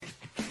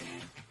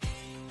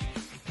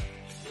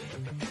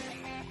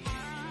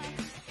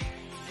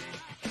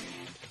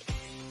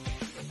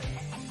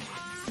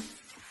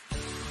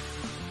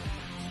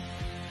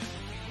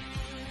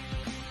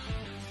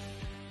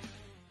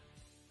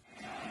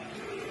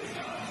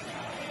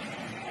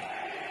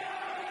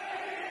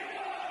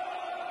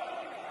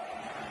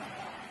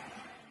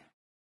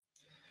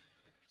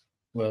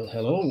Well,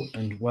 hello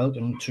and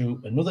welcome to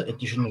another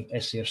edition of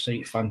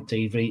SAFC Fan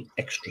TV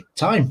Extra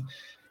Time.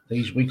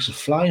 These weeks are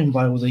flying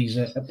by with these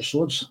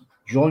episodes.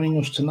 Joining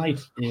us tonight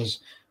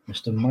is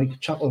Mr. Mike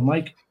Chappell.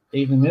 Mike,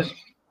 evening, mate.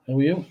 How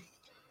are you?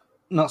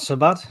 Not so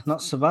bad.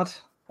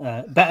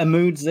 Better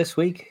moods this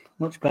week.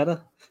 Much better.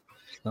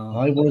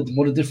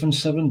 What a different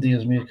 7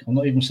 days, mate. I'm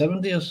not even 7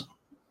 days.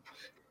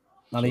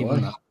 Not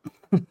even that.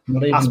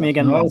 Not even Ask me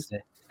again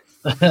Wednesday.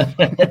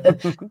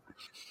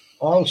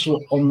 Also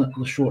on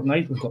the short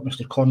night, we've got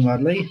Mr.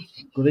 Conrad Lee.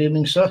 Good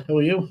evening, sir. How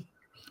are you?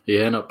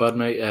 Yeah, not bad,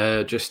 mate.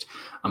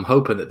 I'm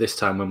hoping that this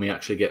time when we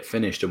actually get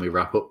finished and we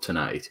wrap up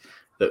tonight,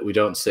 that we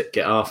don't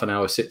get half an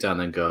hour, sit down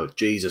and go,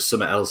 Jesus,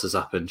 something else has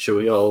happened. Shall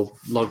we all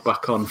log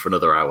back on for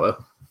another hour?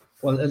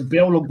 Well, it'll be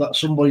all look that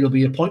somebody will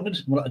be appointed.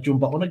 We'll have to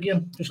jump back on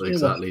again.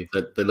 Exactly.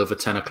 They love a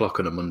 10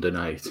 o'clock on a Monday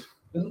night.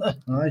 Isn't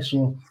they? Aye,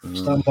 so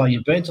stand by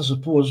your bed, I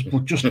suppose.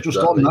 But just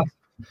Exactly. on that.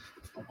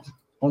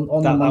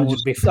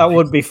 That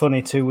would be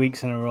funny 2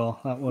 weeks in a row.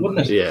 That wouldn't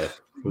it? Yeah.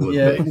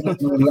 It would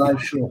be a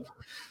live show.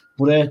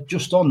 But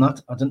just on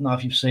that, I don't know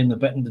if you've seen the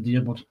betting today,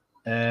 but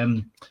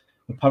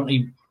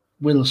apparently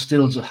Will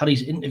Stills had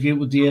his interview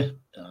with you.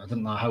 I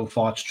don't know how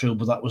far it's true,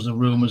 but that was the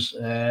rumours.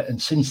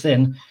 And since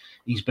then,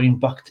 he's been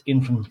backed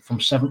in from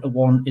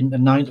 7-1 into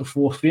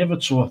 9-4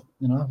 favourite. So,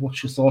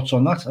 what's your thoughts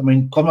on that? I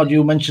mean, Conrad,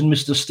 you mentioned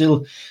Mr.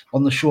 Still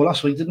on the show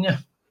last week, didn't you?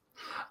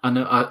 And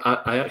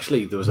I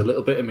actually, there was a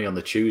little bit of me on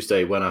the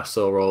Tuesday when I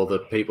saw all the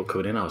people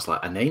coming in. I was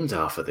like, I named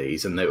half of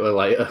these, and they were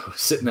like,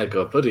 sitting there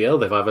going, bloody hell,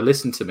 they've either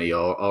listened to me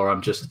or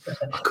I'm just,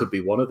 I could be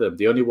one of them.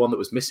 The only one that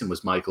was missing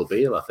was Michael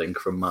Beale, I think,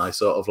 from my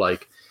sort of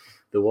like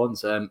the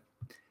ones.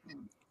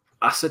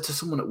 I said to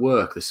someone at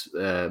work this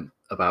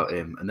about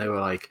him, and they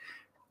were like,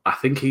 I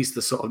think he's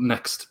the sort of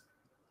next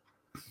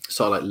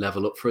sort of like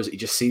level up for us. He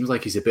just seems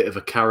like he's a bit of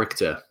a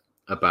character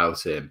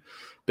about him.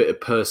 Bit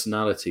of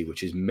personality,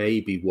 which is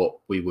maybe what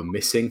we were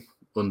missing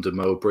under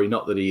Mowbray.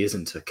 Not that he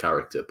isn't a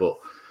character, but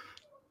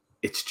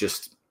it's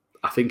just,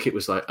 I think it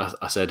was like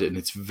I said, and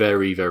it's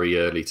very, very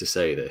early to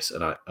say this,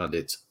 and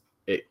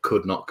it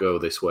could not go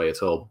this way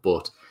at all.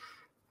 But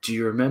do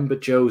you remember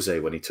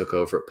Jose when he took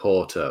over at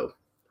Porto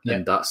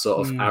and that sort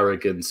of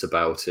arrogance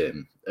about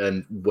him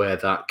and where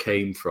that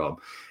came from?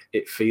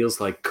 It feels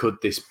like, could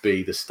this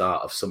be the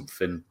start of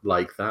something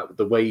like that?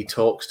 The way he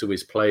talks to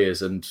his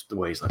players and the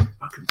way he's like,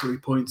 fucking 3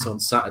 points on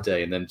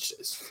Saturday and then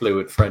it's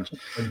fluent French.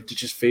 It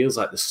just feels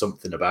like there's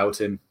something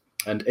about him.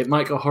 And it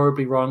might go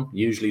horribly wrong.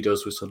 Usually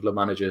does with Sunderland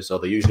managers, or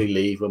they usually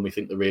leave when we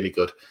think they're really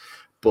good.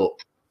 But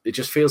it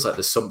just feels like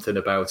there's something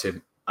about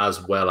him,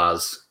 as well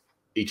as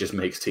he just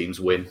makes teams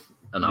win.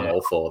 And I'm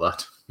all for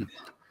that.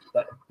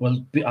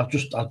 Well,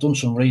 I've done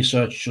some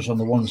research just on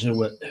the ones who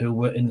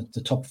were in the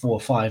top 4 or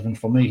 5, and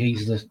for me,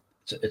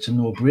 it's a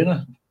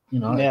no-brainer.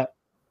 Yeah.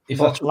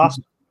 If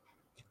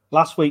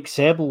last week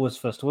Sable was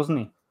first, wasn't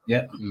he?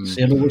 Yeah,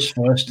 Sable was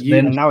first.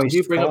 Now he's. Did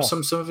you bring up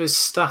some of his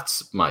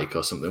stats, Mike,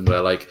 or something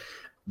where like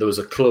there was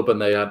a club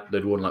and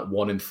they'd won like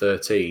 1 in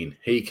 13.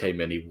 He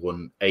came in, he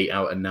won 8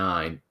 out of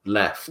 9,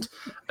 left,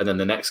 and then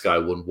the next guy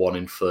won 1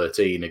 in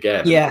 13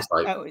 again. Yeah. It's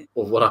like,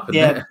 well, what happened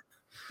there?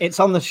 It's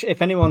on the.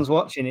 If anyone's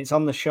watching, it's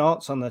on the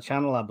shorts on the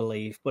channel, I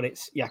believe. But I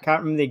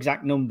can't remember the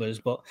exact numbers.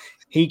 But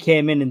he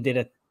came in and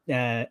did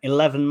a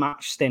 11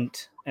 match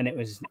stint, and it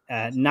was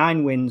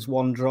 9 wins,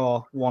 1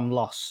 draw, 1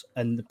 loss.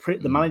 And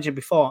the manager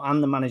before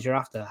and the manager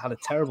after had a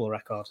terrible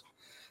record.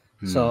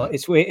 So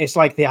it's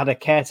like they had a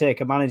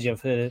caretaker manager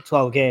for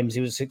 12 games.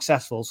 He was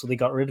successful, so they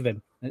got rid of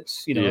him.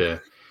 It's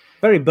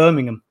very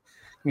Birmingham.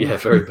 Yeah,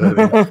 very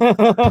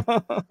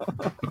Birmingham.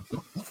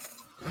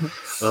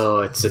 Oh,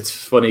 it's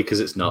funny because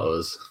it's not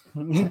us.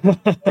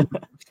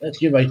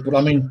 You're right, but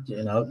I mean,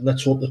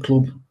 let's hope the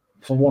club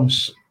for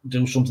once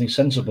do something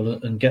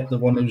sensible and get the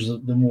one who's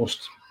the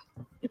most.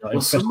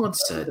 Well, someone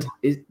said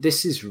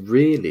this is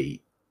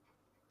really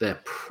their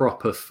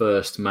proper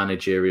first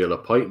managerial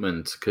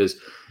appointment, because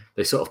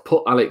they sort of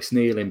put Alex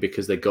Neil in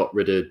because they got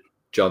rid of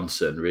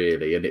Johnson,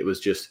 really, and it was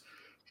just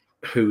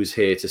who's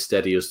here to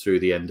steady us through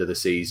the end of the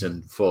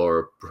season for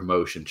a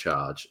promotion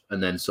charge,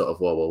 and then sort of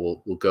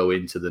we'll go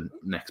into the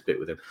next bit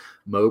with him.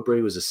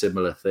 Mowbray was a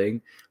similar thing,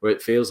 where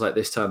it feels like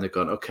this time they've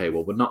gone, okay,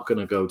 well, we're not going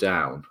to go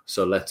down,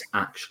 so let's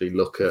actually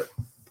look at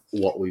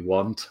what we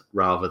want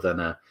rather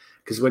than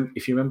because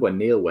if you remember when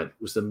Neil went,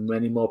 was there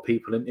many more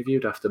people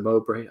interviewed after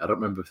Mowbray? I don't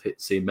remember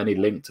seeing many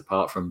linked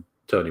apart from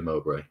Tony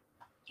Mowbray.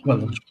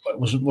 Well,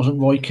 wasn't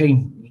Roy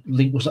Keane?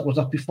 Was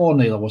that before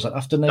Neil, or was that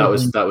after Neil?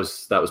 That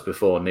was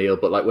before Neil.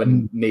 But like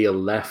when Neil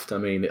left, I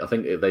mean, I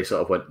think they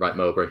sort of went right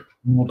Mowbray.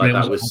 Like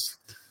that was.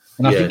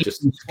 And I think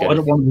just he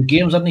started one of the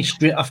games, hadn't he?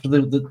 Straight after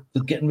the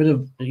getting rid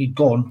of, he'd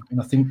gone,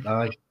 and I think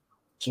I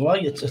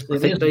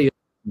think they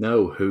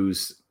know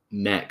who's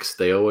next.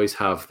 They always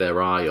have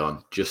their eye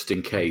on, just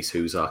in case,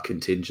 who's our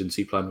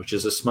contingency plan, which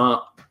is a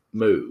smart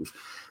move.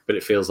 But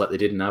it feels like they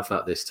didn't have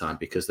that this time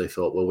because they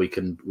thought, well, we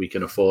can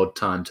afford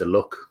time to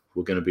look.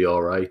 We're going to be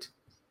all right.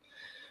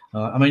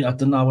 I mean, I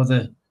don't know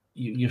whether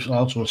you've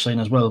also seen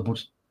as well,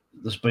 but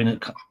there's been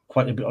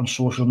quite a bit on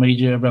social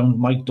media around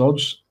Mike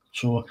Dodds.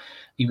 So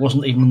he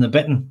wasn't even in the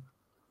betting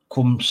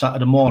come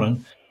Saturday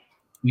morning,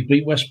 we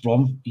beat West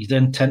Brom. He's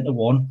then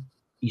 10-1.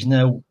 He's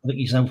now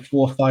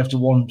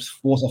 4-5-1,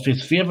 fourth or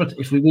fifth favourite.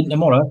 If we win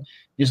tomorrow,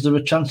 is there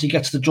a chance he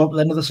gets the job at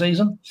the end of the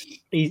season?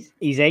 He's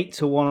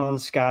 8-1 on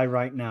Sky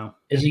right now.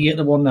 Is he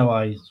 8-1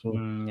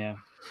 now? Yeah.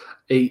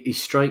 He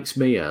strikes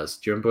me as.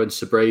 Do you remember when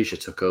Sabrasia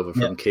took over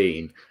from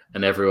Keane,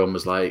 and everyone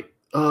was like,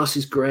 "Oh, this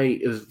is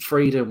great! It was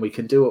freedom. We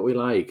can do what we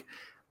like."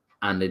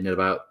 And in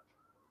about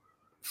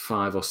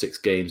 5 or 6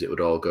 games, it would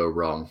all go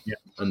wrong,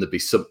 and there'd be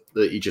some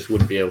that you just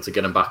wouldn't be able to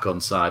get him back on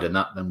side, and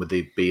that then would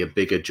be a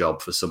bigger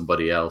job for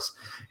somebody else.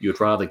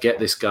 You'd rather get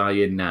this guy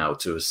in now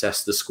to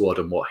assess the squad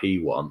and what he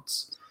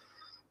wants,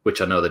 which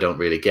I know they don't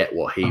really get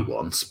what he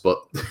wants, but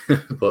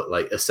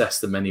like assess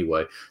them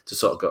anyway to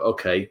sort of go,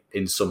 okay,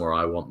 in summer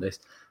I want this.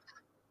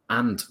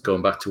 And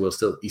going back to Will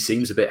Still, he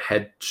seems a bit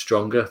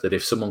headstronger, that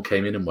if someone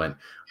came in and went,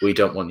 "We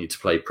don't want you to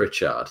play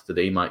Pritchard," that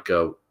he might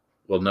go,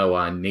 "Well, no,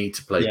 I need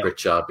to play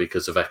Pritchard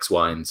because of X,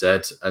 Y, and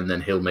Z," and then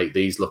he'll make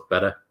these look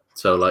better.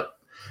 So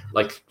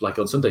like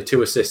on Sunday,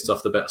 2 assists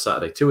off the bench.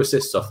 Saturday, 2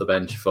 assists off the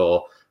bench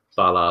for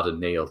Ballard and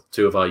Neil,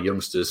 2 of our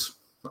youngsters.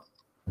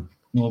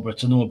 No, but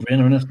it's a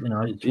no-brainer,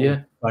 isn't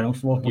it? Final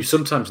four. You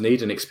sometimes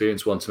need an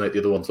experienced one to make the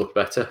other ones look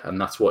better,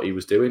 and that's what he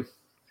was doing.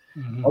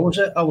 Mm-hmm.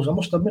 I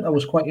must admit, I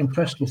was quite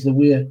impressed with the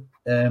way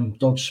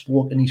Dodds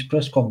spoke in his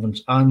press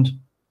conference and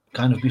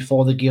kind of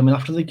before the game and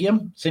after the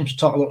game. Seems to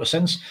talk a lot of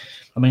sense.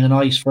 I mean, I know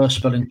his first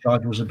spell in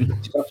charge was a bit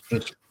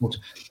disastrous, but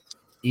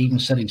he even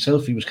said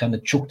himself he was kind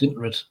of chucked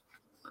into it.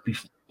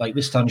 Like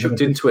this time,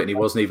 chucked into it, and he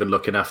wasn't even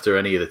looking after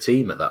any of the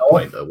team at that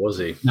point, though, was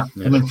he? No.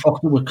 I mean,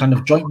 Proctor were kind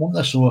of joint, weren't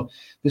they? So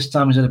this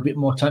time he's had a bit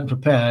more time to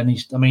prepare, and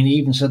he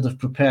even said they've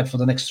prepared for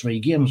the next 3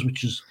 games,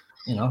 which is,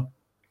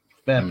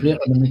 fair play.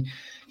 I mean,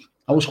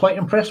 I was quite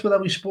impressed with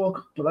how he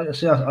spoke, but like I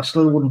say, I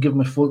still wouldn't give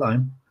him a full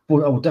time.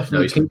 But I would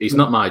definitely. No, he's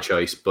not my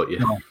choice, but yeah.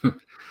 No.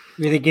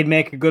 You think he'd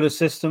make a good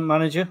assistant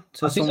manager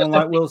to someone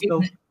like Will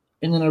Still?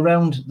 In and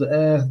around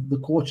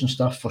the coaching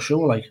staff for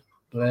sure, like.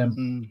 But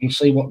we'll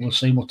see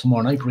what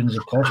tomorrow night brings,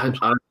 of course.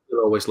 I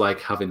always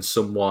like having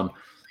someone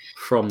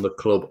from the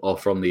club or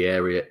from the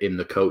area in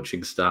the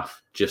coaching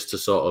staff, just to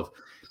sort of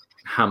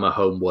hammer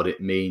home what it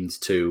means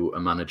to a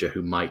manager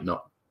who might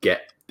not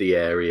get the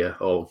area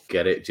or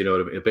get it. Do you know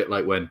what I mean? A bit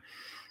like when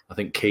I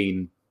think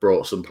Keane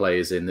brought some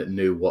players in that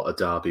knew what a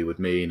derby would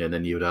mean, and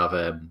then you'd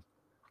have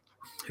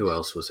who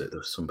else was it? There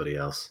was somebody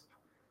else.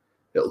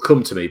 It'll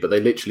come to me, but they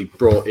literally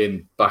brought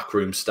in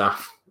backroom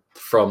staff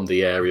from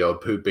the area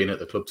who'd been at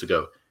the club to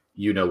go,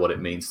 you know what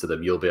it means to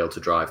them. You'll be able to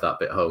drive that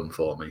bit home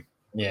for me.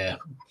 Yeah.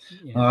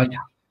 Well,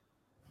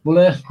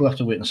 we'll have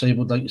to wait and see.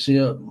 But like you say,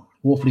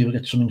 hopefully we'll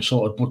get something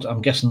sorted. But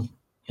I'm guessing,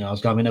 I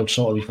was going out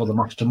sorted before the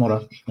match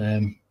tomorrow.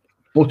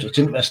 But it's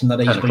interesting that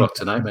 10 o'clock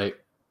tonight, mate.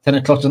 10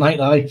 o'clock tonight,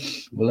 aye.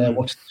 We'll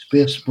watch the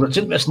space. But it's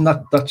interesting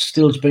that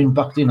still's been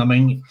backed in. I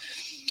mean,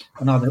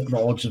 I know the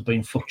odds have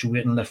been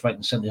fluctuating left, right,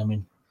 and centre. I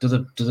mean, do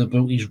the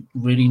bookies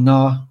really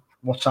know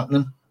what's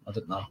happening? I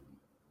don't know.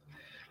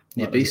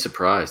 You'd be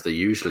surprised. They're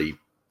usually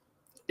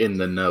in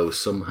the know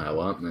somehow,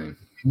 aren't they?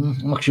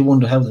 I'm actually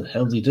wonder how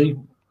they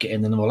do get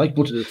in the know. Like,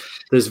 but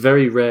there's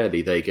very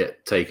rarely they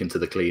get taken to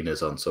the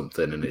cleaners on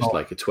something, and it's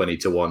like a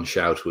 20-1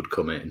 shout would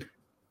come in,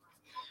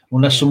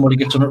 unless somebody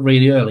gets on it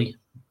really early.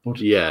 But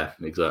yeah,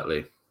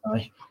 exactly.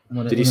 Aye.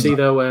 Did you see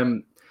though?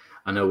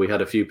 I know we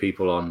had a few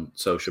people on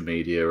social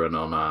media and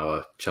on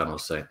our channel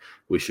saying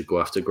we should go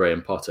after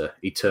Graham Potter.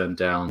 He turned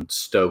down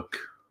Stoke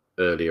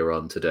earlier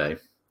on today.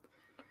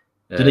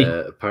 Did he?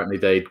 Apparently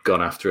they'd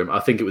gone after him.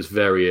 I think it was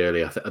very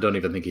early. I don't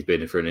even think he'd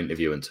been in for an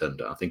interview and turned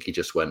down. I think he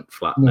just went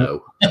flat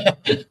no.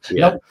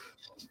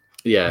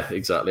 Yeah,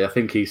 exactly. I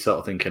think he's sort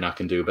of thinking I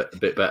can do a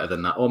bit better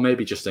than that, or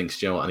maybe just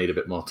thinks, I need a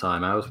bit more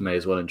time out. May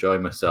as well enjoy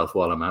myself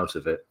while I'm out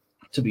of it.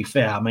 To be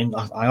fair, I mean,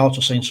 I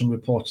also seen some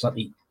reports that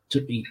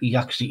he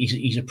actually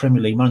he's a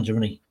Premier League manager,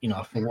 isn't he?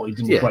 For what he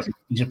did. Yeah.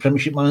 He's a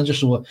Premiership manager,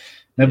 so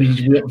maybe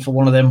he's waiting for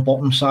one of them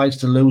bottom sides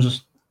to lose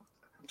us.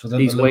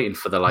 He's waiting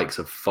for the likes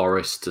of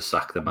Forest to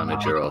sack the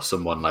manager or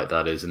someone like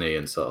that, isn't he?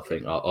 And sort of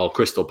think, or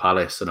Crystal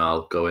Palace, and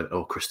I'll go in.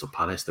 Oh, Crystal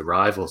Palace, the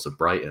rivals of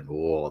Brighton.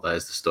 Oh,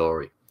 there's the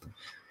story.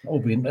 That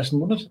would be interesting,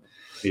 wouldn't it?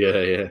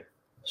 Yeah.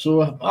 So,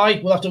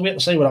 we'll have to wait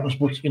and see what happens.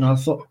 But I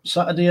thought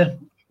Saturday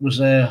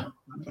was. I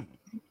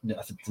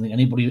don't think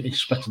anybody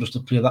expected us to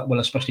play that well,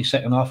 especially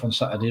second half on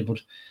Saturday. But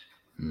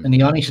and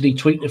Yanni said he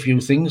tweaked a few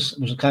things. It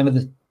was kind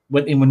of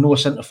went in with no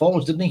centre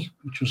forwards, didn't he?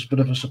 Which was a bit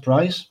of a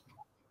surprise.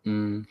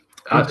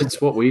 It's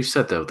what we've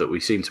said though, that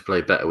we seem to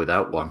play better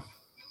without one.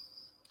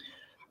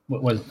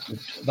 Well,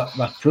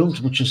 that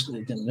proves, which is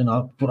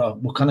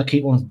but we'll kind of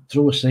keep on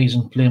through a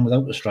season playing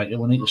without a striker.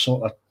 We need to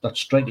sort that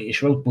striker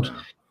issue out. But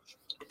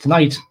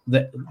tonight,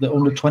 the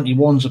under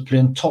 21s are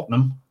playing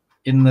Tottenham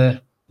in I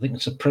think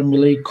it's a Premier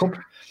League Cup.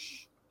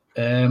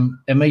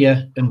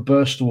 Emea and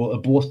Burstow are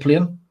both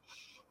playing,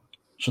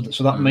 so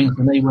that means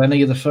they were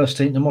near the first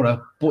team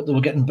tomorrow, but they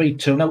were getting beat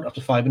 2-0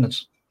 after 5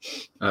 minutes.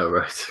 Oh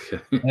right,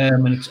 okay.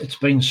 And it's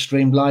been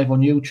streamed live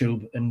on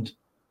YouTube, and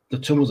the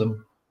two of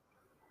them,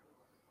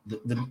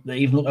 they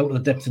even look out of the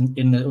depth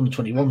in the under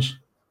 21s.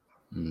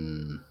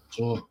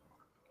 So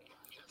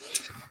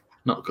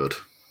Not good.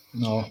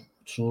 No.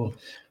 So,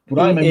 but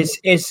I remember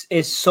his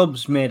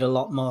subs made a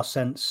lot more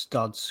sense,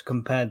 Dodds,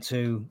 compared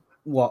to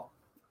what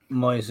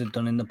Moyes had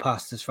done in the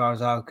past, as far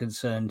as I'm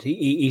concerned.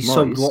 He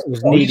subbed what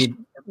was needed.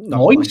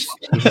 Moyes.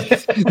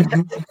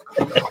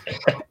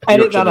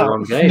 Edit that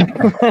wrong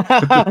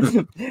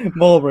out.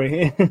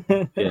 Mulberry.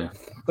 Yeah.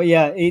 But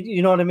yeah,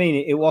 you know what I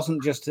mean? It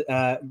wasn't just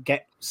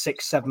get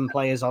 6-7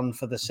 players on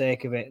for the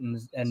sake of it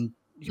and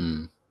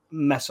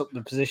mess up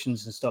the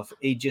positions and stuff.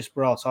 He just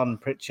brought on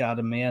Pritchard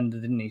and Meander,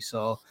 didn't he?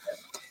 So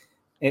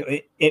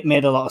it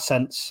made a lot of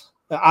sense.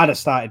 I'd have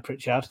started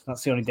Pritchard.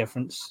 That's the only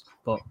difference.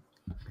 But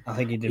I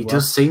think he did well. He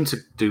does seem to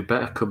do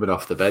better coming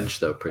off the bench,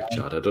 though,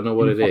 Pritchard. I don't know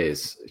what it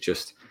is. It's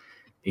just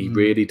he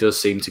really does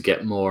seem to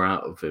get more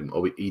out of him,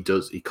 or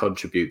he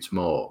contributes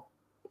more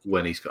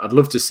when he's. I'd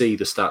love to see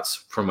the stats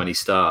from when he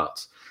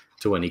starts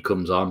to when he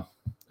comes on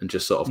and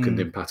just sort of can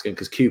impact him,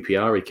 because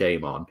QPR he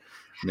came on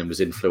and then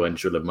was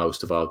influential in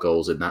most of our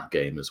goals in that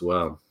game as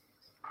well.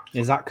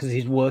 Is that because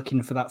he's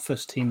working for that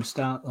first team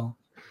start, though?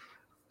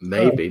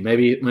 Maybe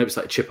it's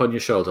like chip on your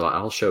shoulder, like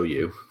I'll show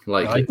you.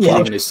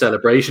 Even his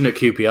celebration at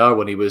QPR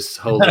when he was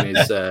holding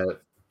his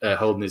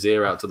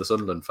ear out to the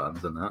Sunderland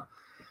fans and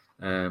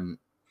that.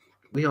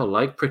 We all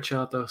like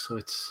Pritchard though, so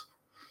it's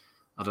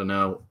I don't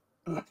know.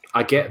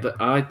 I get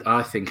that.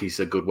 I think he's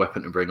a good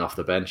weapon to bring off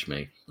the bench.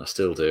 Me, I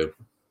still do.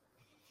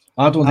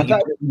 I don't think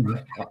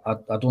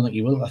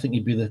he will. I think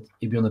he'd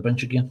be on the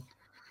bench again.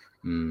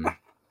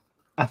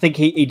 I think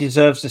he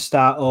deserves to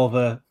start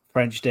over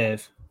French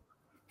Dave.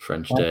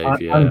 Yeah.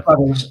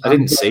 I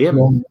didn't see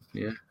him.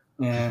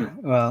 Yeah.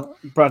 Well,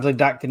 Bradley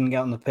Dack didn't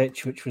get on the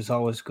pitch, which was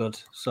always good.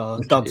 So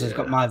Dodds has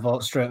got my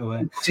vote straight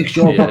away.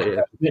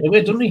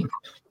 Away, doesn't he?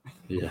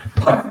 Yeah.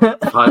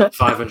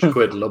 500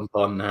 quid lump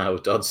on now.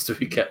 Dodds to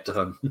be kept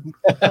on.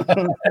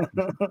 The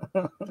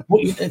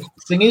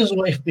thing is,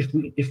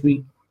 if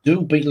we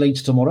do beat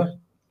Leeds tomorrow,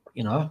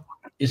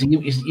 is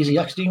he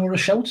actually in with a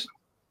shout?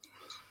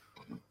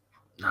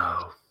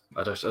 No,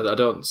 I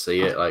don't see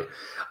it. Like,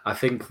 I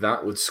think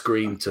that would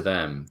scream to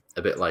them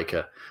a bit like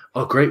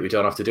oh great, we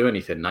don't have to do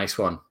anything, nice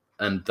one.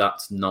 And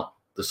that's not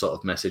the sort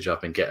of message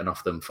I've been getting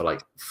off them for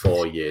like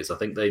 4 years. I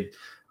think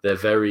they're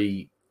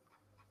very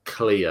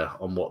clear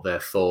on what their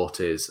thought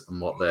is and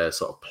what their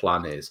sort of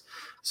plan is.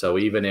 So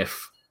even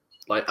if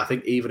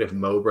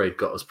Mowbray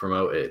got us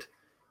promoted,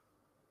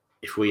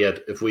 if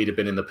we'd have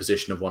been in the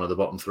position of one of the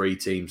bottom 3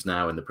 teams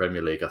now in the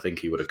Premier League, I think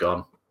he would have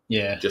gone.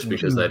 Yeah. Just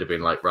because they'd have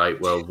been like,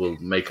 right, well, we'll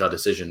make our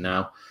decision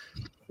now.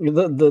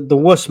 The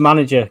worst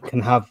manager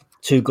can have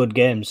 2 good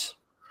games,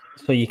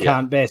 so you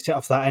can't base it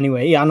off that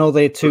anyway. Yeah, I know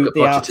they are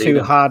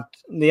 2 hard.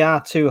 They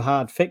are 2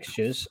 hard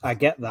fixtures. I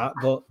get that,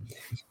 but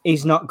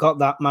he's not got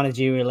that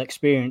managerial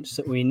experience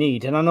that we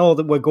need. And I know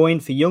that we're going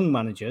for young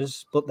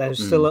managers, but they've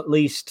still at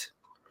least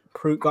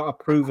got a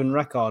proven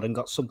record and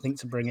got something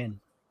to bring in.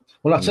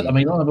 Well, that's it. I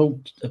mean,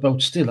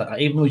 about still,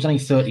 even though he's only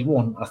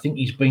 31, I think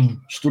he's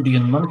been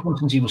studying management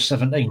since he was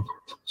 17.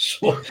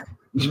 So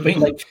he's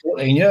been like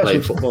 14 years.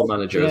 Played football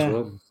manager as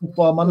well.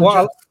 Football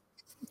manager.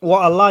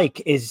 What I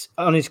like is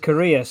on his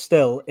career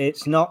still,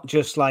 it's not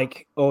just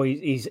like, oh,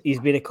 he's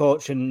been a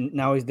coach and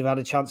now he's had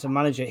a chance of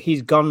manager.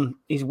 He's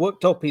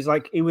worked up.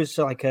 He was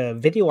like a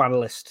video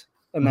analyst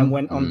and then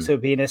went on to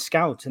being a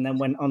scout and then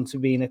went on to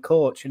being a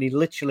coach. And he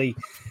literally,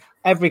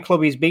 every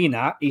club he's been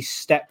at, he's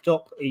stepped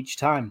up each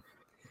time.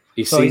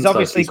 So he's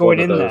obviously going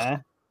in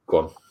there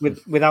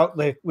without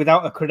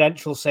a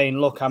credential saying,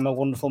 look, I'm a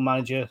wonderful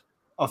manager,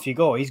 off you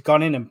go. He's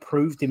gone in and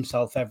proved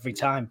himself every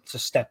time to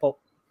step up.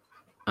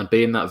 And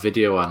being that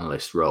video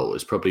analyst role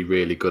is probably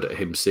really good at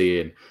him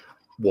seeing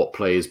what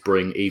players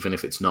bring, even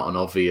if it's not an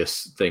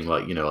obvious thing,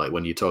 like, like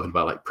when you're talking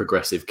about like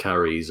progressive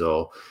carries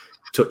or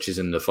touches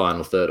in the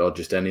final third or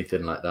just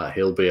anything like that.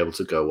 He'll be able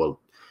to go, well,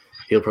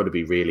 he'll probably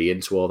be really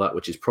into all that,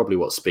 which is probably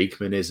what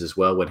Speakman is as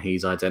well when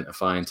he's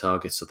identifying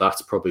targets. So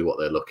that's probably what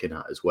they're looking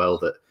at as well,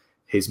 that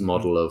his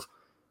model of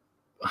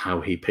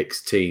how he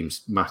picks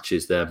teams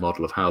matches their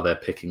model of how they're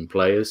picking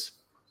players.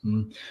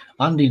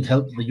 And he'd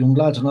help the young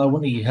lads, and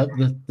wouldn't he? He'd help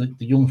the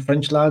young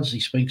French lads. He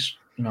speaks,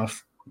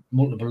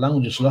 multiple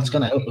languages, so that's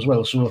going to help as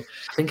well. So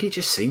I think he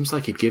just seems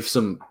like he'd give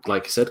some,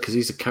 like I said, because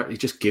he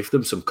just give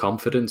them some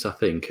confidence, I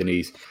think, and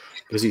he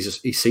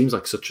seems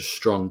like such a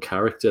strong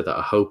character that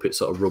I hope it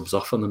sort of rubs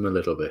off on them a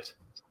little bit.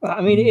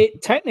 I mean,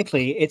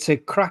 technically, it's a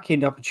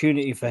cracking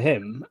opportunity for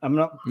him. I'm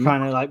not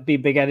trying to be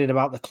big-headed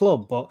about the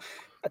club, but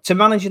to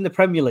manage in the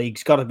Premier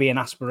League's got to be an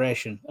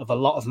aspiration of a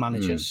lot of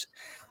managers,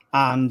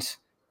 and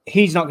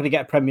he's not going to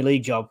get a Premier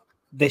League job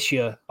this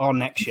year or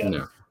next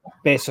year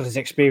based on his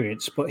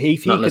experience. But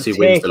if he wins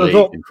the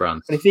league in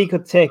France, but if he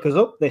could take us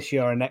up this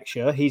year or next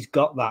year, he's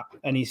got that,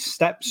 and he's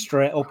stepped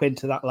straight up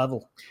into that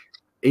level.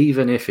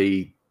 Even if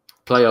he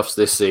playoffs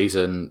this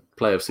season,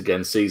 playoffs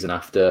again season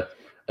after,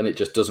 and it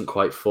just doesn't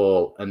quite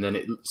fall, and then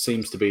it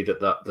seems to be that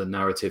the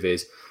narrative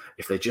is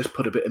if they just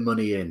put a bit of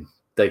money in,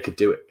 they could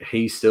do it.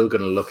 He's still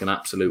going to look an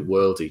absolute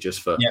worldie just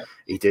for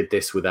he did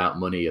this without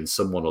money, and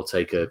someone will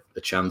take a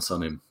chance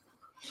on him.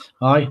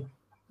 Aye,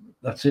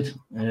 that's it.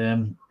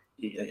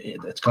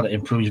 it's got to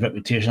improve his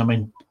reputation. I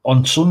mean,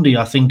 on Sunday,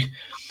 I think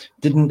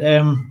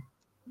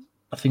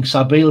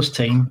Sabil's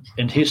team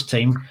and his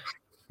team,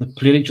 they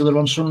played each other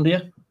on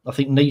Sunday. I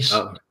think Nice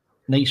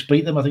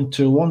beat them, I think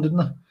 2-1, didn't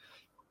they?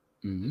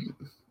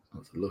 Mm-hmm.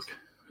 Let's look.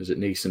 Is it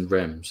Nice and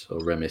Rems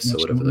or Remis or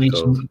whatever they're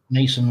called?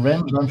 Nice and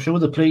Rems. I'm sure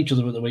they played each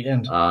other at the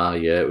weekend.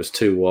 Yeah, it was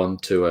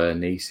 2-1 to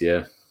Nice,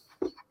 yeah.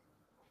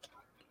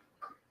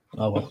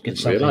 Oh, well, I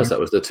didn't realise that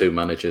was the two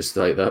managers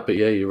like that, but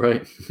yeah, you're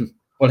right.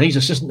 Well, he's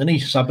assistant to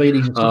Nice, Sabil's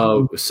assistant.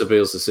 Oh,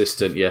 Sabil's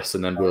assistant, yes,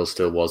 and then Will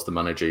still was the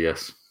manager,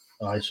 yes.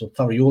 Right, so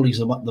Farioli's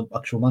the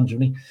actual manager,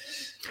 isn't he?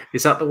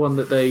 Is that the one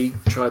that they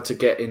tried to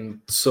get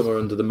in summer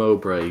under the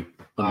Mowbray,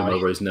 under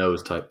Mowbray's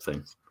nose type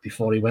thing?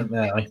 Before he went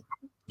there, aye.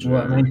 So,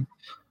 I mean,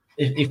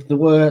 if they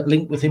were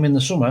linked with him in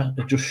the summer,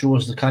 it just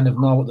shows the kind of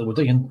know what they were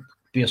doing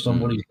based on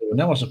what he's doing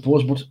now, I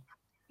suppose. But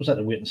we'll have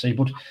to wait and see.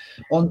 But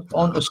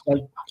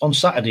on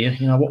Saturday,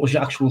 what was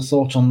your actual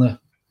thoughts on the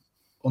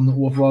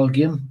overall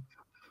game?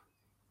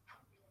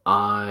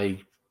 I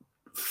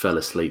fell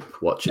asleep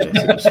watching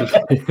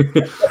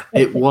it.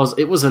 It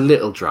was a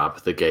little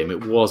drab, the game.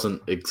 It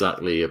wasn't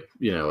exactly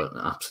an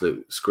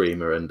absolute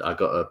screamer, and I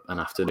got an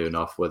afternoon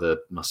off whether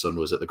my son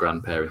was at the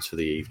grandparents for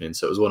the evening.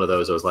 So it was one of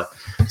those, I was like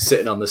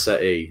sitting on the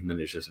settee and then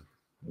it's just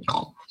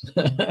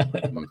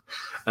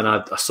and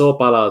I saw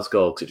Ballard's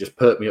goal because it just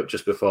perked me up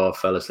just before I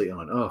fell asleep. I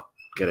went, oh,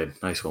 get in,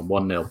 nice one,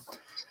 1-0.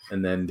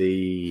 And then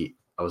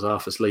I was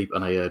half asleep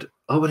and I heard,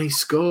 oh, and he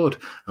scored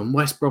and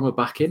West Brom are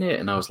back in it.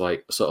 And I was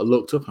like, sort of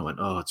looked up and I went,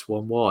 oh, it's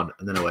 1-1.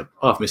 And then I went,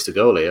 oh, I've missed a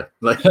goal here.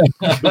 Like,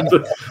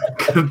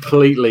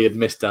 completely had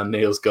missed Dan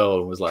Neil's goal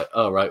and was like,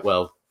 oh, right,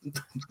 well,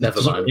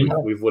 never mind.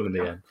 We've won in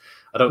the end.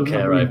 I don't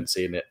care. I haven't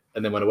seen it.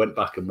 And then when I went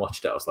back and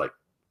watched it, I was like,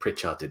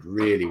 Pritchard did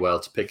really well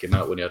to pick him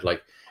out when he had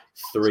like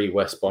 3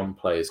 West Brom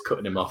players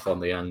cutting him off on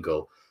the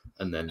angle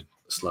and then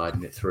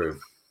sliding it through.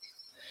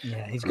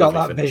 Yeah, he's got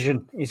that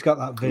vision. He's got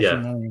that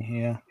vision.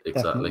 Yeah,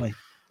 exactly. Definitely.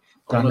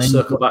 I'm going to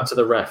circle back to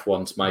the ref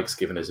once Mike's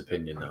given his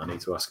opinion. Now I need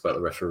to ask about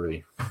the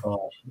referee.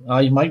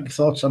 Mike,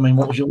 thoughts? I mean,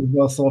 what was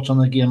your thoughts on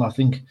the game? I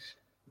think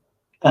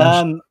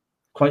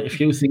quite a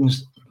few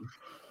things.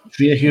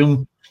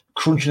 Hume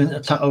crunching into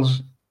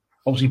tackles.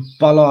 Obviously,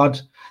 Ballard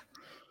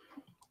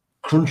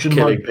crunching,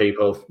 killing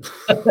people.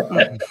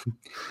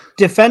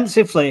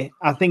 Defensively,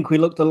 I think we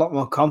looked a lot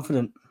more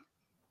confident,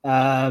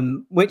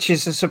 which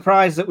is a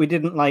surprise that we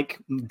didn't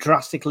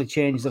drastically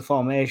change the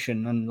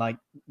formation and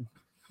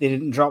they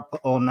didn't drop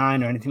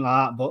 09 or anything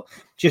like that. But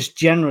just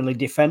generally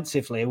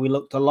defensively, we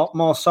looked a lot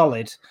more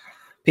solid.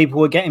 People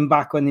were getting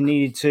back when they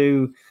needed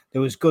to.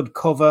 There was good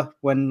cover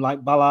when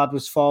Ballard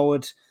was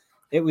forward.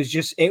 It was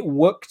just, it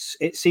worked.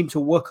 It seemed to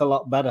work a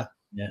lot better.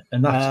 Yeah,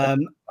 and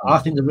that's. I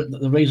think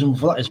the reason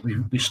for that is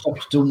we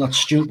stopped doing that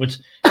stupid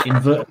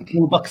inverted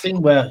fullback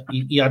thing where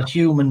he had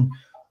Hume and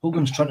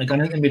Huggins trying to get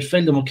into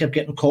midfield and we kept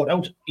getting caught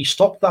out. He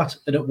stopped that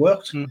and it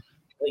worked. Like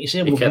you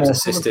say, he kept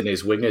assisting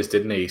his wingers,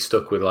 didn't he? He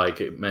stuck with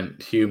it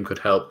meant Hume could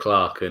help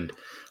Clark and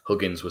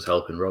Huggins was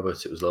helping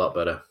Robert. It was a lot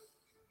better.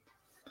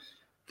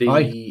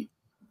 The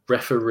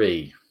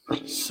referee.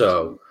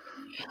 So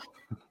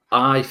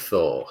I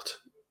thought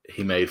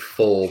he made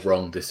 4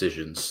 wrong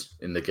decisions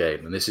in the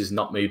game. And this is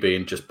not me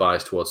being just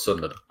biased towards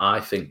Sunderland.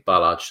 I think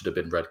Ballard should have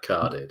been red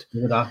carded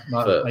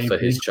for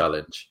his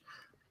challenge.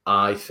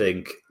 I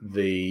think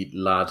the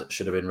lad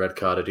should have been red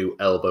carded who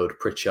elbowed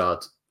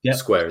Pritchard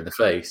square in the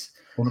face.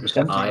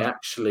 100%. I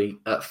actually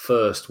at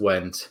first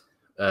went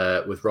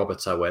with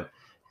Roberts. I went,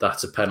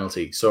 that's a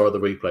penalty. Saw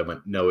the replay and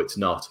went, no, it's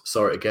not.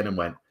 Saw it again and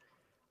went,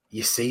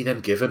 you see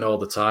them given all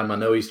the time. I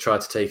know he's tried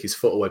to take his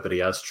foot away, but he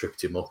has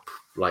tripped him up.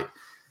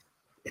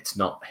 It's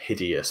not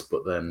hideous,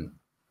 but then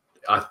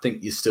I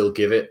think you still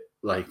give it.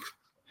 Do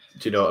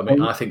you know what I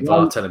mean? I think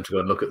VAR tell him to go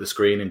and look at the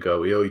screen and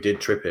go, he did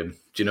trip him.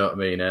 Do you know what I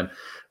mean?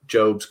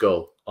 Job's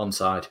goal,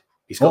 onside.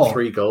 He's got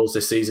 3 goals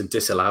this season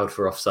disallowed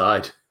for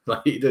offside.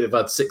 They've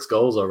had 6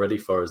 goals already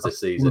for us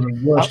this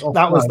season.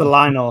 That was the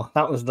line-or.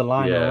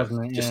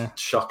 Wasn't it? Just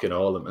shocking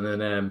all of them.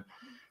 And then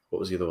what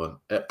was the other one?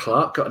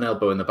 Clark got an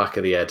elbow in the back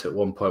of the head at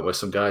one point where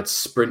some guy had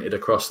sprinted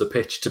across the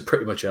pitch to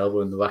pretty much elbow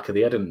in the back of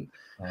the head. And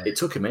it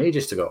took him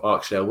ages to go,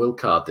 actually, I will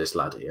card this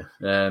lad here.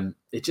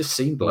 It just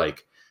seemed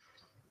like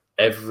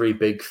every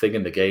big thing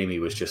in the game he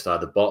was just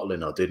either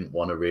bottling or didn't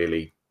want to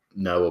really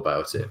know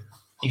about it.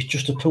 He's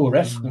just a poor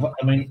ref.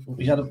 I mean,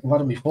 we've had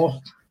him before.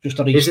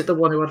 Is it the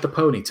one who had the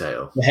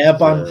ponytail? The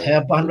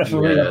hairband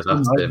referee. Yeah,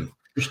 that's him.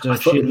 I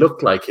thought it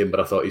looked like him, but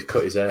I thought he'd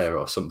cut his hair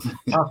or something.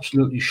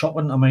 Absolutely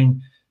shocking. I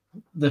mean,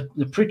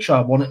 the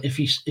Pritchard one, if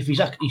he's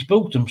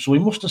booked him, so he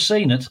must have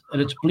seen it,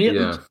 and it's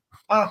blatant. Yeah.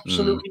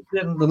 Absolutely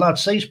blatant. The lad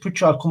sees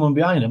Pritchard coming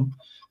behind him.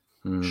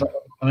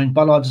 I mean,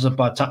 Ballard is a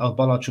bad tackle.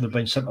 Ballard should have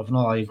been sent off.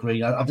 No, I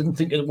agree. I didn't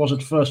think it was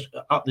at first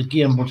at the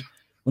game, but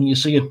when you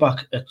see it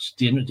back,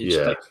 he's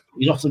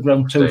off the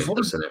ground 2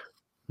 foot.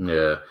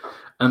 Yeah.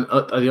 And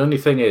the only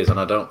thing is, and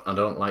I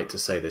don't like to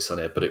say this on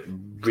it, but it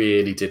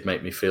really did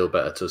make me feel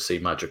better to see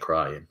Madger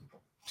crying.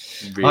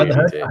 Really I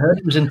heard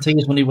he was in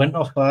tears when he went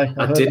off. I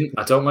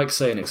don't like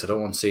saying it because I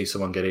don't want to see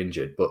someone get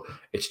injured, but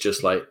it's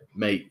just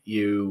mate,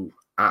 you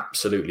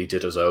absolutely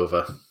did us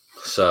over.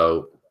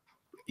 So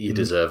you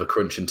deserve a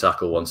crunching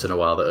tackle once in a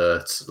while that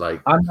hurts.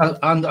 Like,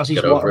 and as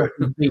he's walking off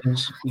the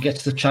fields, he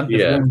gets the chant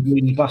of one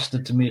greedy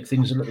bastard to make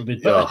things a little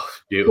bit better. Oh,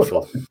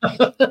 beautiful.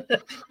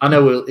 I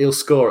know he'll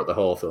score at the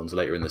Hawthorns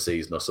later in the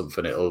season or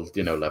something. It'll,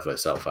 level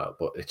itself out.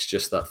 But it's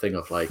just that thing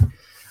of like,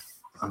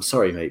 I'm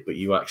sorry, mate, but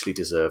you actually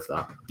deserve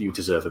that. You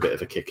deserve a bit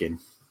of a kick in.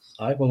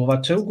 Right, well, we've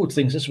had two good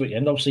things this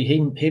weekend. Obviously,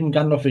 him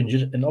Gandalf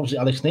injured, and obviously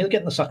Alex Neil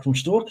getting the sack from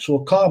Stoke. So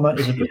karma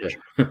is a bitch.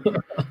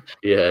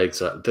 Yeah,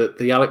 exactly.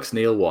 The Alex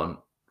Neil one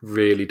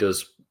really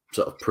does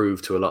sort of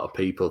prove to a lot of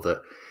people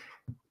that,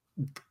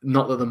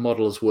 not that the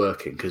model is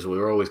working, because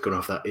we're always going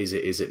off that is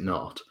it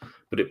not,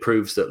 but it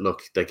proves that,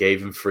 look, they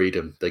gave him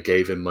freedom, they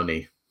gave him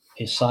money,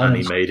 and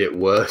he made it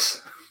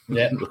worse.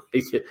 Yeah.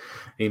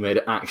 He made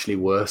it actually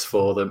worse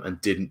for them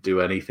and didn't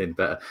do anything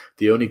better.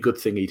 The only good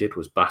thing he did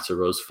was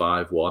batter us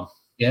 5-1.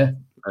 Yeah.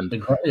 And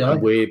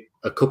we,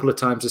 a couple of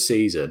times a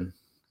season,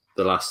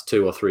 the last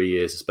 2 or 3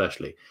 years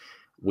especially,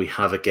 we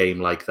have a game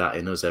like that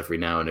in us every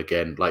now and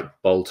again, like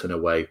Bolton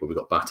away, where we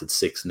got battered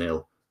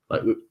 6-0,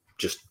 like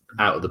just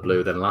out of the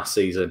blue. Then last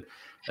season,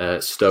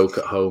 Stoke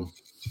at home,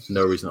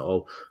 no reason at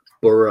all.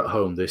 Borough at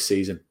home this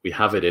season, we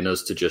have it in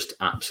us to just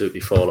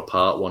absolutely fall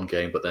apart one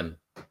game, but then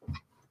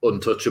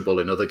untouchable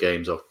in other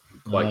games, or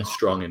quite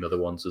strong in other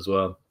ones as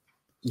well.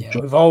 Yeah,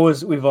 we've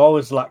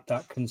always lacked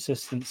that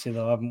consistency,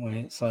 though, haven't we?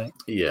 It's like,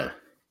 yeah,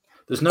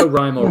 there's no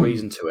rhyme or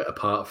reason to it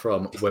apart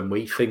from when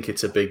we think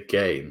it's a big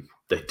game,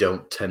 they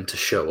don't tend to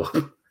show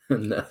up.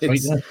 And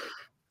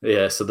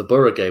so the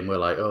Borough game, we're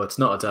like, oh, it's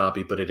not a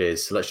derby, but it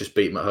is. So let's just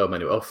beat them at home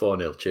anyway. Oh,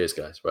 4-0. Cheers,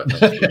 guys. Right.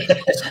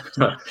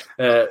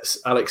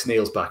 Alex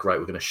Neil's back. Right,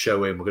 we're going to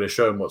show him. We're going to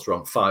show him what's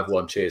wrong.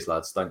 5-1. Cheers,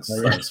 lads. Thanks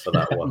for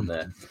that one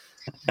there.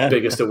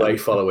 Biggest away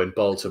following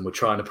Bolton. We're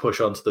trying to push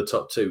on to the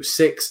top two.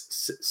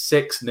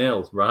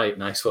 6-0. Right,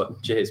 nice one.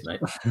 Cheers, mate.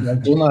 Yeah,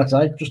 done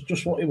that,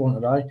 just what he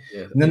wanted,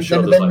 Yeah, and then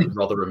like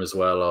Rotherham as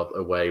well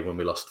away when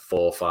we lost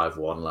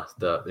 4-5-1 last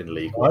in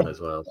League One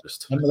as well.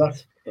 Just remember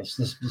that.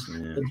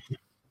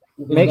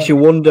 Makes you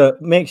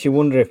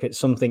wonder if it's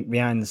something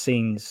behind the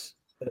scenes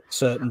at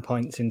certain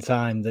points in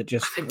time that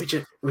just. I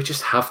think we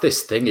just have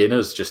this thing in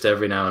us just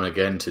every now and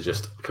again to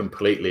just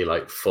completely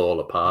like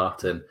fall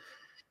apart, and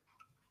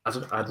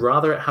I'd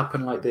rather it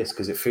happen like this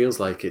because it feels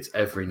like it's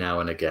every now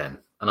and again,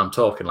 and I'm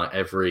talking like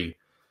every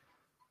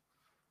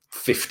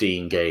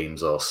 15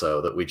 games or so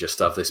that we just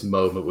have this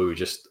moment where we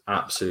just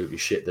absolutely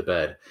shit the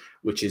bed,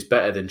 which is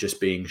better than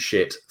just being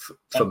shit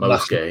for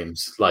most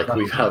games like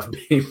we have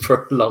been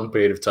for a long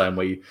period of time,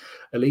 where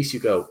at least you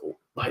go,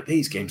 like,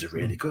 these games are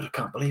really good. I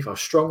can't believe how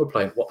strong we're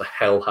playing. What the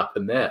hell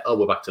happened there? Oh,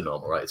 we're back to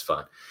normal, right? It's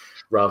fine.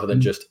 Rather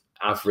than just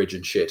average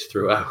and shit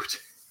throughout.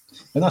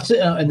 And that's it.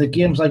 And the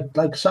games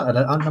like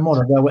Saturday and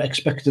tomorrow, where we're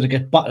expected to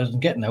get battered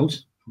and getting out,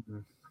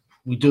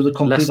 we do the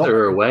complete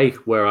Leicester away,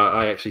 where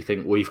I actually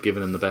think we've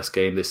given them the best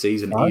game this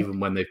season, even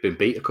when they've been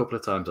beat a couple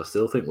of times. I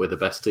still think we're the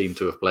best team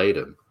to have played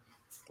them.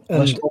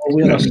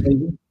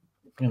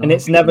 And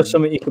it's never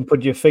something you can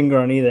put your finger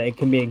on either. It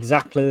can be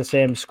exactly the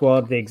same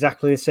squad,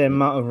 exactly the same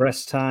amount of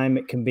rest time.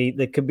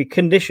 There could be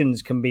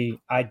conditions can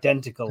be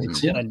identical.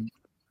 And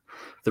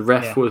the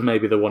ref was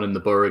maybe the one in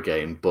the Borough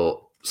game,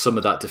 but some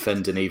of that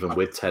defending, even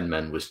with 10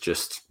 men, was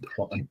just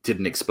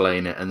didn't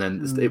explain it. And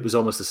then it was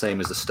almost the same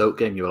as the Stoke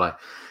game. You were like,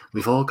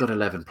 we've all got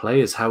 11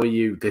 players. How are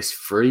you this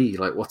free?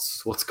 Like,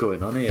 what's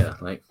going on here?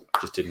 Like,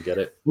 just didn't get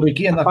it. But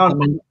again,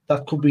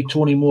 that could be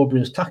Tony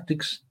Mowbray's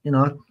tactics.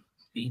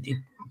 He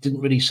didn't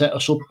really set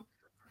us up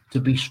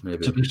to be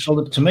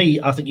solid. To me,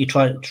 I think he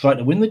tried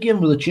to win the game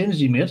with the changes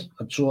he made.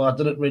 So I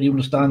didn't really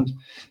understand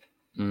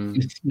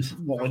with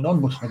what went on,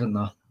 but I don't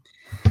know.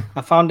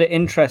 I found it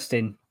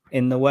interesting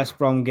in the West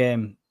Brom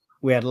game.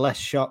 We had less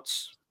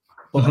shots,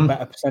 but a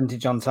better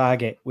percentage on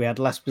target. We had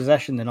less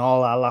possession than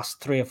all our last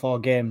 3 or 4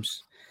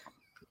 games.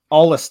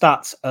 All the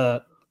stats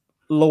are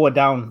lower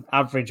down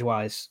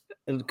average-wise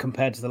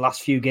compared to the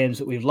last few games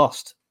that we've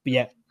lost. But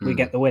yet we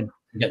get the win.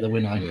 Get the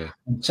win,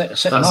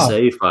 That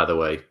save, by the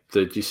way.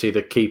 Did you see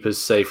the keeper's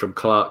save from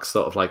Clark's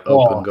sort of like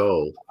open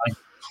goal?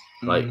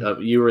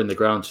 You were in the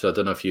ground, so I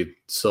don't know if you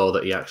saw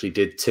that he actually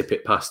did tip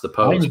it past the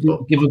post.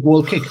 But give a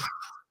goal kick.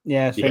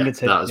 Yeah,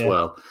 fingertip, that as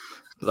well.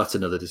 But that's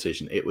another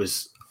decision. It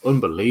was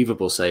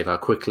unbelievable save how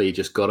quickly he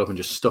just got up and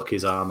just stuck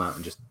his arm out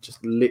and just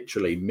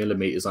literally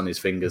millimeters on his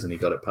fingers, and he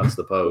got it past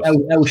the post.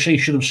 LC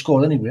should have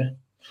scored anyway.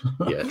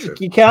 Yeah, true.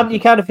 You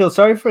kind of feel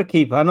sorry for a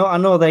keeper. I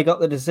know they got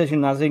the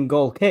decision as in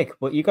goal kick,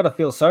 but you got to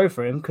feel sorry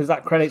for him because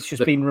that credit's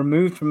just been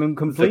removed from him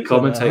completely. The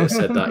commentator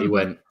said that. He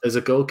went, as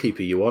a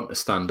goalkeeper, you want to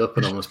stand up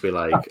and almost be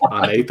like,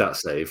 I made that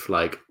save.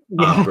 Like,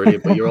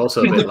 brilliant. But you're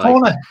also a bit like,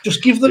 corner.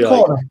 Just give the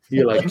corner.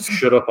 You're like,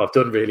 shut up. I've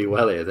done really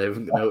well here. They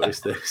haven't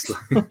noticed this.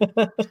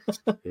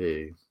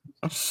 Right,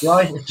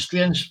 it's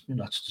strange.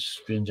 That's just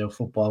strange how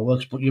football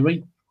works. But you're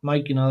right,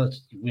 Mike.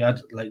 We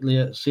had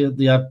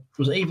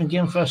was it even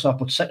game first half,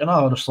 but second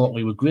half I just thought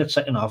we were great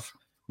second half.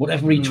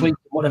 Whatever he tweeted,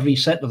 whatever he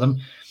said to them,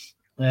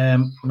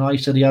 And I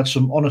said he had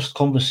some honest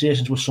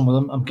conversations with some of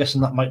them. I'm guessing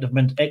that might have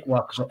meant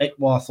Ekwa, because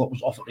Ekwa I thought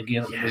was off it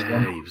again.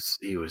 Yeah,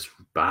 he was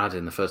bad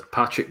in the first.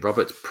 Patrick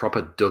Roberts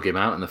proper dug him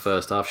out in the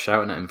first half,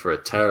 shouting at him for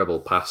a terrible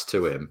pass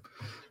to him.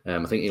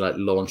 I think he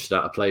launched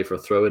out a play for a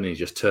throw in, and he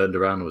just turned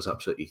around and was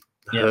absolutely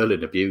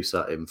hurling abuse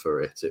at him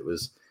for it.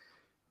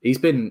 He's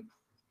been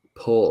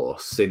poor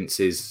since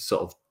his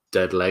sort of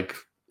dead leg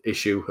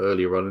issue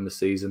earlier on in the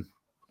season.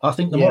 I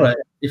think tomorrow,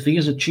 if there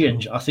is a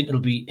change, I think it'll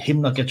be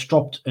him that gets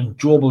dropped and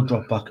Job will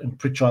drop back and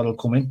Pritchard will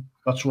come in.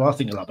 That's what I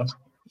think will happen.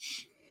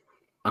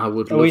 I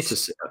would love to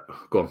see...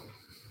 Go on.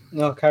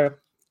 No, Karen.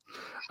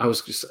 I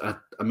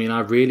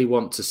really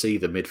want to see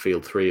the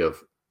midfield three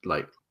of,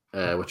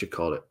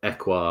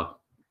 Ekwa,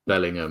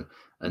 Bellingham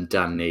and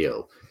Dan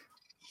Neil.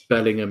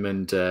 Bellingham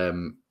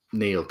and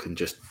Neil can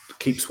just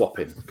keep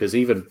swapping, because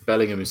even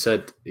Bellingham has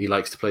said he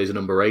likes to play as a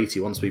number 8.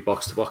 He wants to be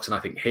box to box, and I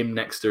think him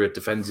next to a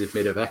defensive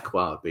mid of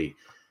Ekwa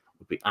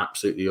would be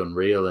absolutely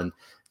unreal. And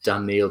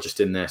Dan Neil just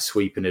in there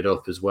sweeping it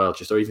up as well,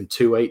 or even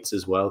 2 8s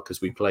as well, because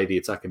we play the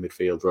attacking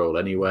midfield role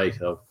anyway.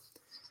 So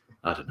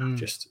I don't know,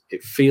 just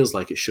it feels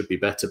like it should be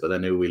better, but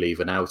then who are we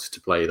leaving out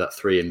to play that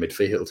 3 in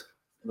midfield?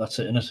 That's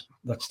it, isn't it?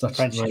 That's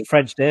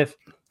French Dave.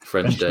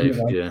 French Dave,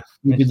 right? Yeah.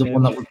 He'd be the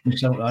one that would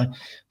miss out, right?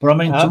 But I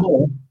mean,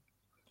 tomorrow,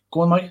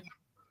 go on, Mike.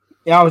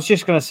 Yeah, I was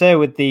just going to say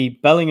with the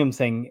Bellingham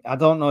thing, I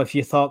don't know if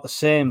you thought the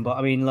same, but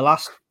I mean, the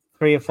last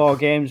 3 or 4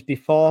 games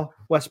before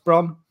West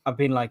Brom, I've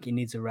been like, he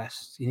needs a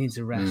rest. He needs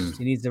a rest.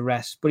 He needs a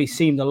rest. But he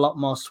seemed a lot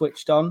more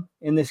switched on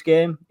in this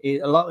game.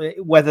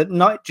 Whether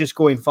not just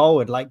going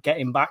forward, like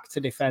getting back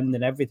to defend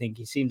and everything,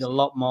 he seemed a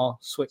lot more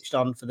switched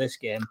on for this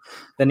game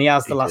than he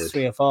has the last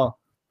 3 or 4.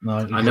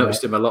 No, I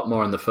noticed him a lot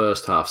more in the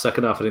first half.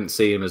 Second half, I didn't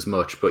see him as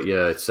much, but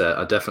yeah,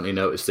 I definitely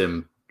noticed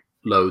him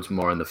loads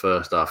more in the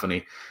first half,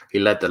 and he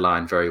led the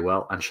line very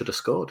well and should have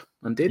scored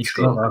and did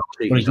score.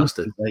 He was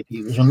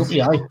unlucky,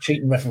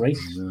 cheating referee.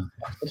 Yeah.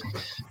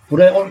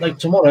 But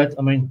tomorrow,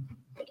 I mean,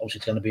 obviously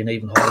it's going to be an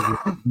even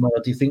holiday. Do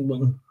you think we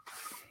can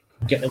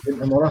get a win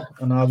tomorrow?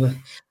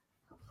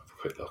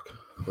 Quick look.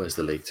 Where's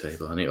the league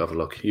table? I need to have a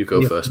look. You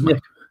go first,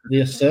 Mike.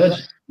 You're third,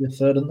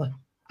 aren't they?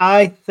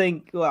 I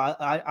think. Well,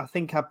 I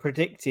think I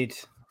predicted.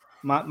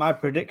 My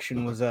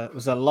prediction was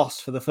a loss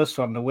for the first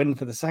one, a win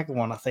for the second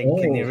one, I think,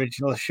 in the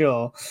original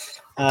show.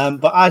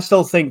 But I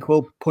still think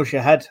we'll push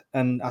ahead.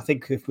 And I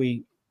think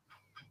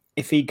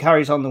if he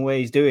carries on the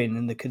way he's doing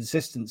and the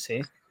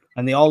consistency,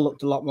 and they all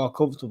looked a lot more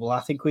comfortable, I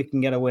think we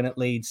can get a win at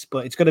Leeds.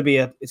 But it's going to be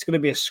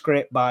a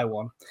scrape by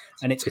one,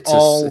 and it's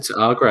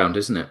our ground,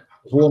 isn't it?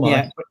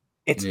 Yeah,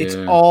 it's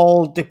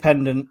all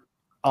dependent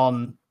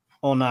on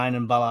 09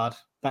 and Ballard.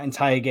 That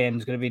entire game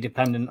is going to be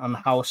dependent on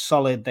how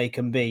solid they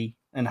can be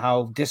and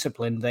how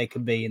disciplined they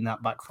can be in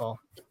that back four.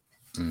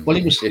 Well,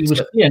 he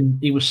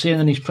was saying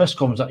in his press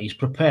conference that he's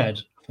prepared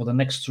for the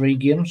next 3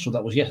 games. So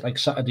that was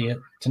Saturday,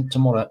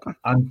 tomorrow,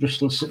 and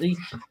Bristol City.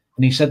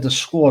 And he said the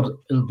squad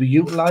will be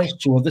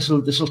utilised. So this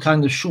will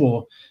kind of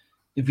show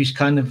if he's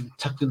kind of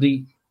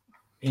tactically,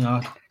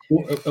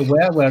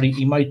 aware where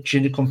he might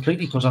change it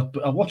completely. Because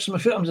I watched them a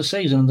few times this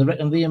season, and they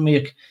reckon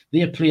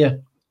they play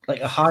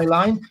like a high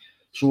line.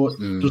 So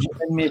does it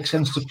then make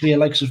sense to play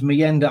likes of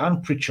Mienda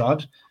and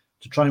Pritchard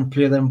to try and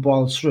play them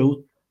balls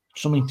through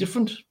something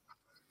different?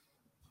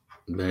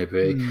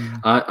 Maybe.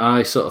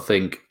 I sort of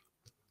think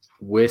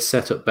we're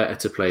set up better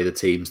to play the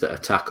teams that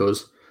attack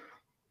us,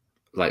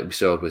 like we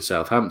saw with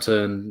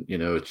Southampton.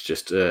 It's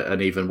just and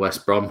even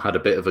West Brom had a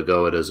bit of a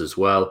go at us as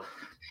well.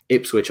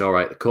 Ipswich, all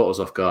right, they caught us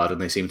off guard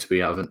and they seem to be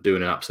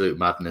doing an absolute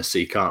madness, so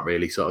you can't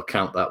really sort of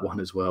count that one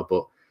as well.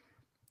 But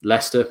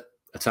Leicester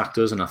attacked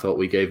us and I thought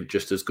we gave it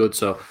just as good.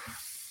 So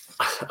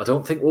I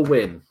don't think we'll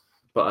win,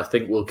 but I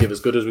think we'll give as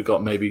good as we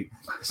got, maybe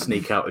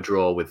sneak out a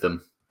draw with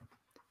them.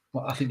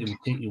 Well, I think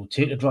you would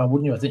take a draw,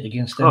 wouldn't you? I think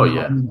against them. Oh,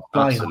 yeah,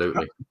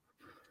 absolutely.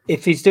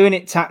 If he's doing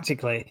it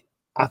tactically,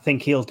 I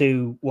think he'll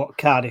do what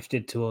Cardiff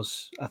did to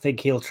us. I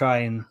think he'll try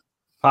and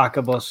park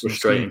a bus.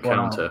 Frustrate and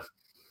counter.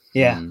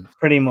 Yeah,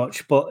 pretty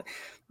much. But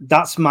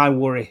that's my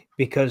worry,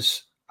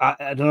 because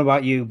I don't know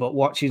about you, but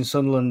watching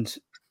Sunderland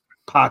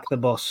park the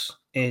bus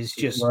is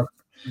just...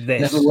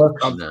 This never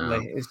works.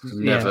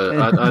 Never.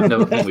 I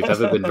don't think we've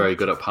ever been very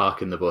good at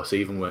parking the bus.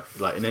 Even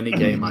in any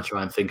game, I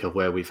try and think of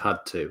where we've had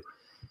to.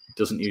 It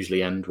doesn't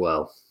usually end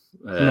well.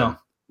 No,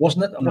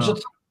 wasn't it?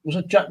 Was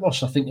it Jack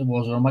Ross? I think it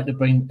was, or I might have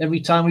been. Every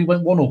time we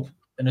went 1-up,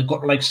 and it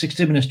got like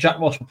 60 minutes, Jack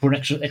Ross would put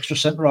an extra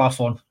centre half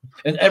on,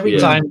 and every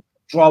time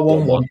draw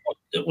 1-1.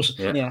 It was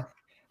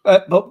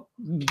But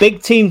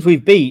big teams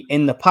we've beat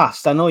in the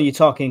past, I know you're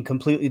talking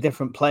completely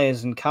different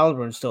players and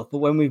caliber and stuff, but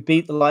when we've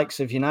beat the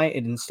likes of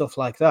United and stuff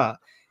like that,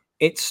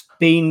 it's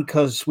been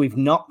because we've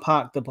not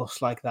parked the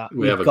bus like that.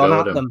 We've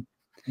gone at them.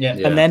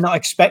 And they're not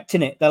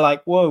expecting it. They're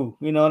like, whoa,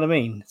 you know what I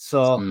mean?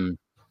 So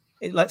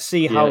let's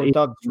see how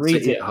Dodds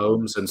reads it. At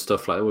homes and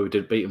stuff like that. We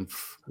did beat them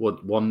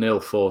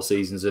 1-0 4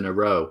 seasons in a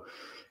row.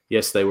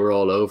 Yes, they were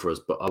all over us,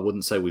 but I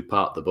wouldn't say we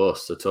parked the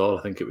bus at all.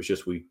 I think it was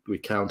just we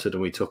countered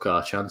and we took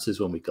our chances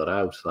when we got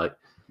out.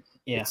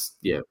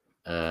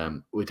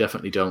 We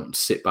definitely don't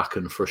sit back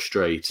and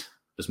frustrate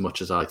as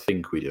much as I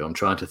think we do. I'm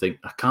trying to think.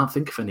 I can't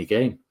think of any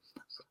game.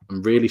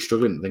 I'm really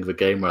struggling to think of a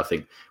game where I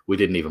think we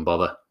didn't even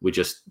bother. We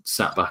just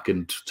sat back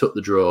and took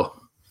the draw.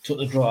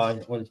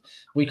 Well,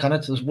 we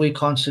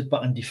can't sit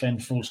back and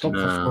defend full stop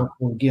for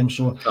four games.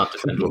 So can't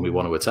defend when we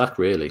want to attack,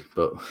 really.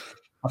 But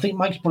I think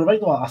Mike's probably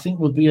right though. I think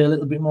we'll be a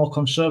little bit more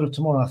conservative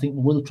tomorrow. I think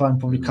we will try and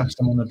probably catch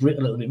them on the break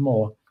a little bit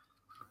more.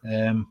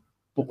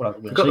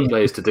 But we've got the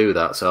players to do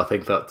that, so I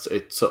think that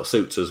it sort of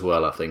suits us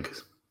well. I think.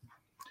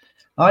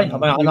 I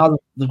know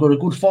they've got a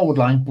good forward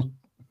line, but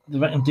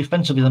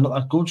defensively they're not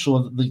that good.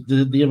 So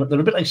they're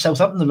a bit like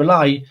Southampton. They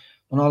rely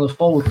on all the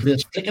forward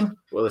players clicking.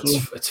 Well,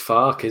 it's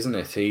Farke, isn't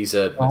it? He's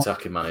an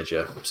attacking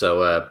manager,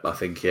 so I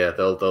think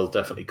they'll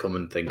definitely come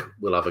and think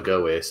we'll have a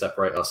go here,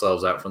 separate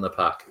ourselves out from the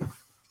pack.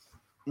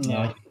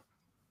 Yeah.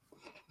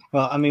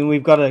 Well, I mean,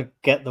 we've got to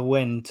get the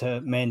win to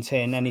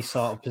maintain any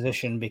sort of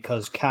position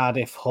because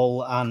Cardiff,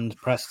 Hull, and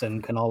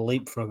Preston can all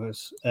leapfrog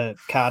us.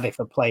 Cardiff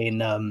are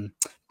playing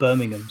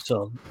Birmingham,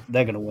 so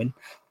they're going to win.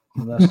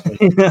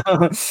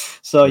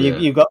 So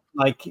you've got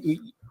like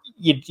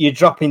you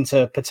drop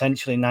into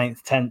potentially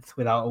 9th, 10th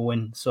without a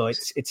win. So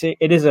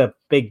it is a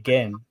big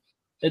game.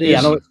 It is. Yeah,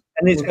 I know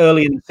it's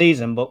early in the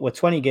season, but we're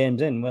 20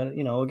 games in.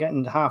 We're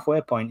getting the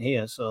halfway point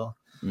here. So.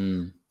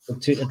 We'll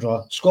take a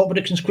draw. Score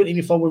predictions quickly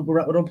before we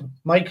wrap it up.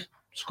 Mike,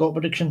 score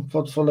prediction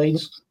for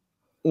Leeds?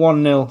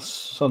 1-0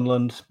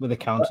 Sunderland with a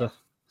counter.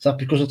 Is that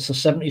because it's the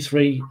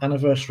 73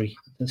 anniversary?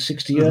 The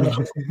 60 year?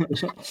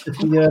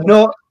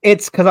 No,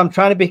 it's because I'm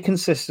trying to be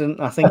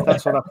consistent. I think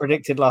that's what I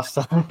predicted last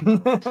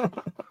time.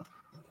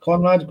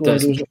 Conrad, go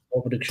and do a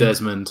score prediction.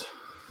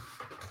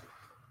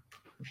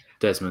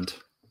 Desmond.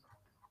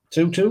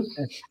 2-2?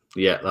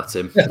 Yeah, that's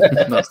him.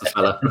 That's the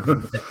fella.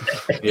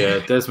 Yeah,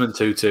 Desmond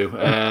 2-2.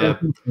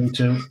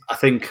 2-2. I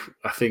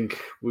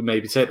think we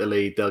maybe take the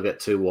lead. They'll get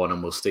 2-1,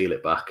 and we'll steal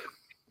it back.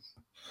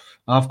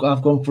 I've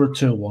gone for a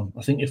 2-1.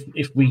 I think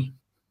if we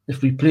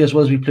play as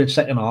well as we played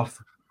second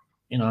half,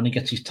 and he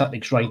gets his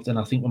tactics right, then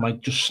I think we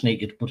might just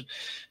sneak it. But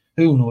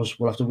who knows?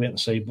 We'll have to wait and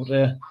see.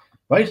 But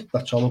right,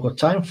 that's all we've got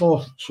time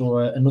for. So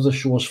another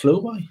show's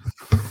flew by.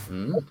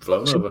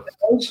 Flown over.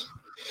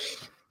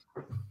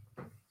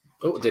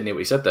 Oh, didn't hear what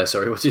you said there.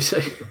 Sorry, what did you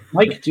say?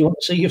 Mike, do you want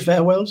to say your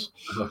farewells?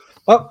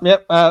 Oh,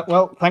 yep.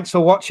 Well, thanks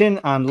for watching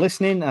and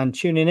listening and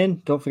tuning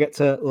in. Don't forget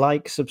to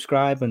like,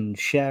 subscribe, and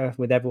share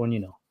with everyone you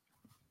know.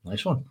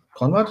 Nice one.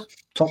 Conrad,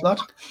 top that.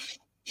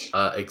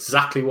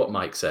 Exactly what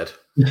Mike said.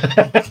 Mike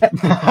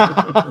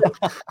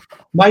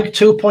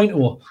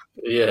 2.0.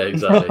 Yeah,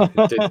 exactly.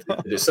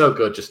 It's so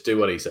good. Just do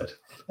what he said.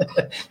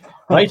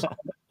 Right.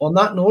 On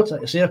that note,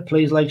 like I say,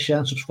 please like, share,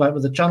 and subscribe to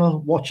the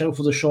channel. Watch out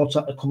for the shorts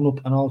that are coming up,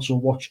 and also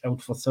watch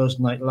out for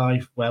Thursday Night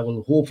Live, where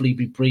we'll hopefully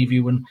be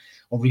previewing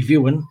or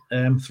reviewing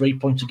 3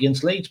 points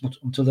against Leeds. But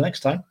until the next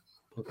time,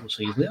 we'll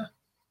see you later.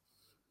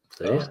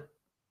 See ya.